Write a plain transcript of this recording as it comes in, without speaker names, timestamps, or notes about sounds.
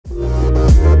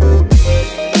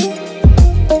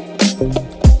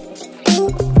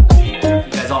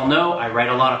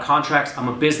lot of contracts. I'm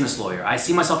a business lawyer. I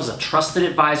see myself as a trusted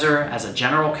advisor, as a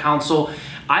general counsel.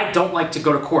 I don't like to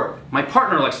go to court. My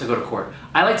partner likes to go to court.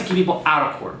 I like to keep people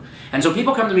out of court. And so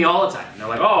people come to me all the time. And they're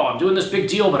like, oh, I'm doing this big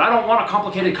deal, but I don't want a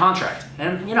complicated contract.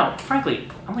 And you know, frankly,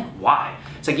 I'm like, why?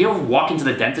 It's like you ever walk into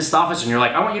the dentist's office and you're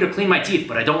like, I want you to clean my teeth,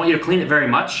 but I don't want you to clean it very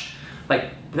much.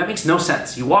 Like, that makes no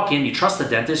sense. You walk in, you trust the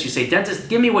dentist, you say, dentist,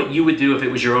 give me what you would do if it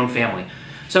was your own family.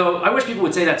 So I wish people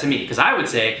would say that to me, because I would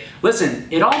say, listen,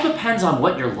 it all depends on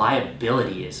what your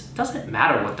liability is. It doesn't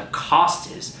matter what the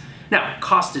cost is. Now,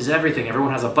 cost is everything.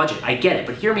 Everyone has a budget. I get it,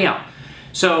 but hear me out.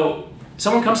 So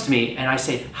someone comes to me and I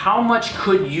say, how much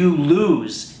could you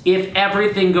lose if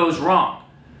everything goes wrong?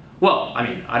 Well, I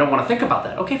mean, I don't want to think about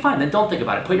that. Okay, fine, then don't think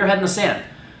about it. Put your head in the sand.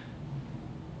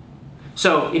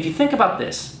 So if you think about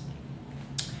this,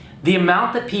 the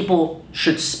amount that people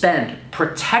should spend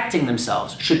protecting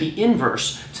themselves should be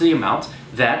inverse to the amount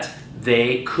that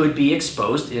they could be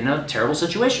exposed in a terrible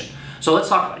situation. So let's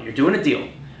talk about it. You're doing a deal,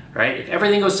 right? If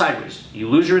everything goes sideways, you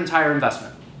lose your entire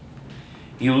investment.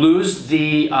 You lose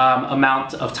the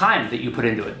amount of time that you put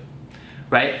into it,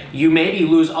 right? You maybe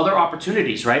lose other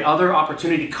opportunities, right? Other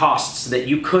opportunity costs that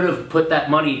you could have put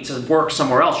that money to work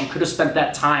somewhere else. You could have spent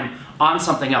that time on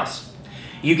something else.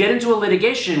 You get into a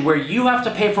litigation where you have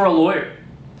to pay for a lawyer.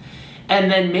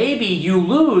 And then maybe you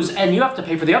lose and you have to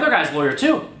pay for the other guy's lawyer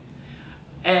too.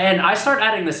 And I start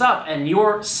adding this up and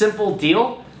your simple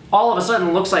deal all of a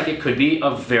sudden looks like it could be a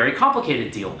very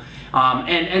complicated deal.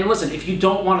 And listen, if you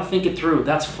don't want to think it through,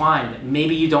 that's fine.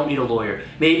 Maybe you don't need a lawyer.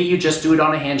 Maybe you just do it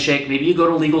on a handshake. Maybe you go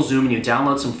to LegalZoom and you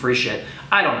download some free shit.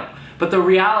 I don't know. But the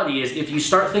reality is, if you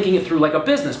start thinking it through like a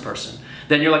business person,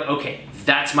 then you're like, okay,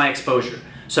 that's my exposure.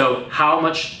 So how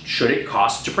much should it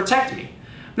cost to protect me?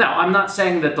 Now, I'm not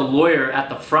saying that the lawyer at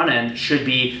the front end should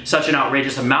be such an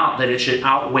outrageous amount that it should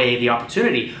outweigh the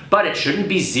opportunity, but it shouldn't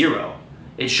be zero.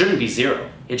 It shouldn't be zero.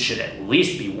 It should at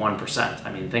least be 1%.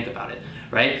 I mean, think about it,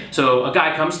 right? So a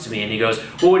guy comes to me and he goes,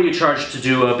 well, what do you charge to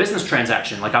do a business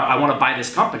transaction? Like, I want to buy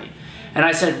this company. And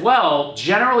I said, well,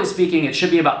 generally speaking, it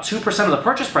should be about 2% of the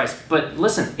purchase price, but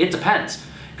listen, it depends.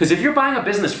 Because if you're buying a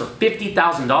business for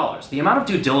 $50,000, the amount of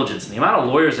due diligence and the amount of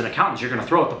lawyers and accountants you're going to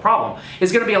throw at the problem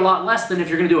is going to be a lot less than if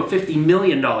you're going to do a $50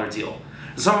 million deal.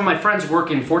 Some of my friends work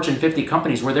in Fortune 50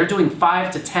 companies where they're doing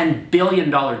 $5 to $10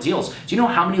 billion deals. Do you know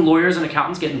how many lawyers and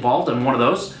accountants get involved in one of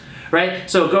those? Right?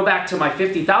 So go back to my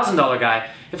 $50,000 guy.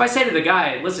 If I say to the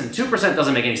guy, listen, 2%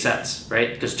 doesn't make any sense,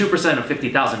 right? Because 2% of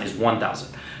 50,000 is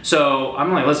 1,000. So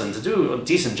I'm like, listen, to do a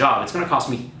decent job, it's going to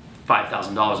cost me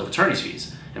 $5,000 of attorney's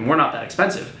fees. And we're not that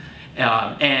expensive.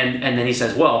 And then he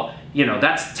says, well, you know,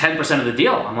 that's 10% of the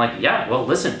deal. I'm like, yeah, well,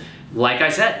 listen, like I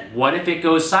said, what if it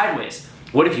goes sideways?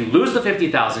 What if you lose the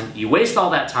 $50,000, you waste all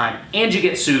that time, and you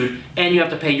get sued, and you have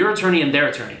to pay your attorney and their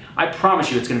attorney? I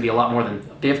promise you it's going to be a lot more than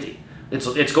 50.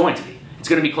 It's going to be. It's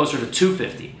going to be closer to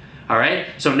 250. All right?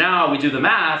 So now we do the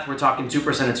math, we're talking 2%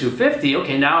 of 250.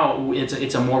 Okay, now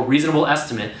it's a more reasonable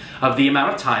estimate of the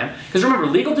amount of time. Because remember,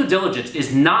 legal due diligence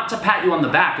is not to pat you on the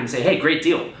back and say, hey, great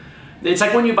deal. It's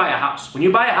like when you buy a house. When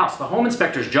you buy a house, the home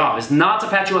inspector's job is not to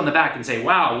pat you on the back and say,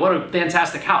 wow, what a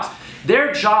fantastic house.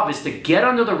 Their job is to get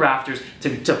under the rafters,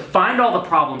 to find all the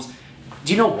problems.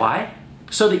 Do you know why?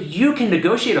 So that you can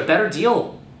negotiate a better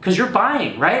deal. Because you're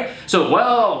buying, right? So,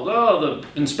 well, the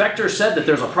inspector said that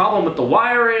there's a problem with the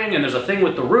wiring, and there's a thing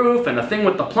with the roof, and a thing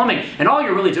with the plumbing, and all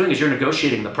you're really doing is you're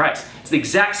negotiating the price. It's the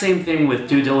exact same thing with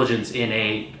due diligence in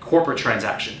a corporate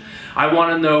transaction. I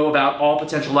want to know about all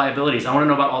potential liabilities. I want to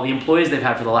know about all the employees they've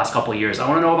had for the last couple of years. I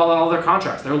want to know about all their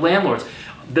contracts, their landlords,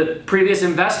 the previous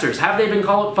investors. Have they been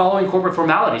following corporate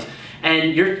formalities?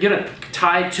 And you're going to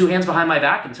tie two hands behind my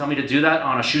back and tell me to do that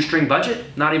on a shoestring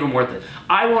budget? Not even worth it.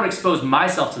 I won't expose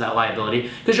myself to that liability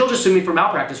because you'll just sue me for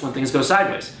malpractice when things go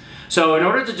sideways. So in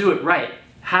order to do it right,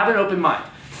 have an open mind.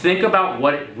 Think about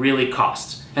what it really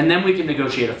costs, and then we can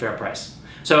negotiate a fair price.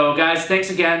 So guys, thanks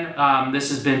again. This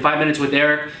has been 5 Minutes with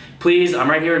Eric. Please,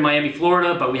 I'm right here in Miami,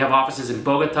 Florida, but we have offices in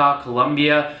Bogota,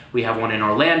 Colombia. We have one in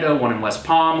Orlando, one in West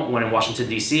Palm, one in Washington,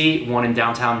 D.C., one in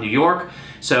downtown New York.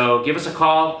 So give us a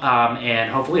call,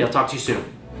 and hopefully I'll talk to you soon.